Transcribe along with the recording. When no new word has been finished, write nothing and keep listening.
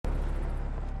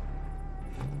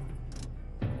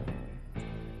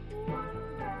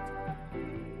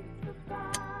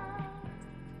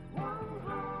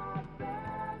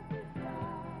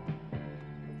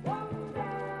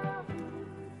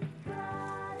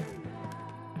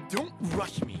Don't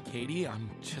rush me, Katie. I'm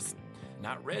just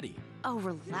not ready. Oh,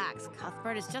 relax,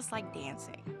 Cuthbert. It's just like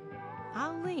dancing.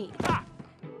 I'll lead. Ah!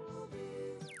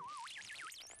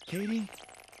 Katie,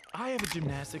 I have a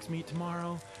gymnastics meet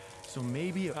tomorrow, so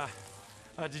maybe...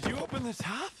 did you open the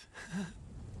top?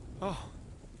 Oh,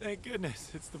 thank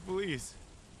goodness. It's the police.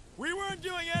 We weren't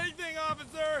doing anything,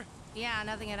 officer! Yeah,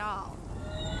 nothing at all.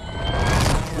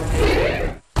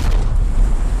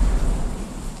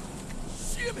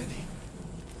 Jiminy!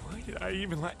 Why did I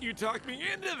even let you talk me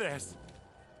into this?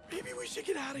 Maybe we should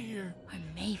get out of here. Or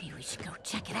maybe we should go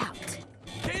check it out.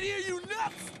 Katie, are you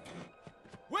nuts?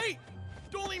 Wait!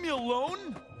 Don't leave me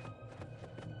alone!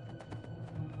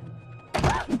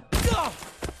 Ah! No!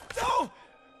 No!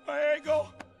 My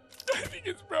ankle! I think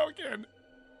it's broken.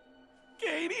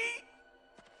 Katie?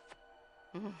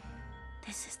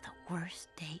 This is the worst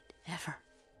date ever.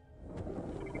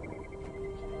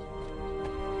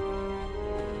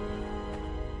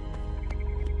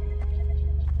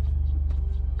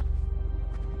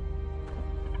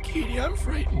 Katie, I'm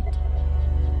frightened.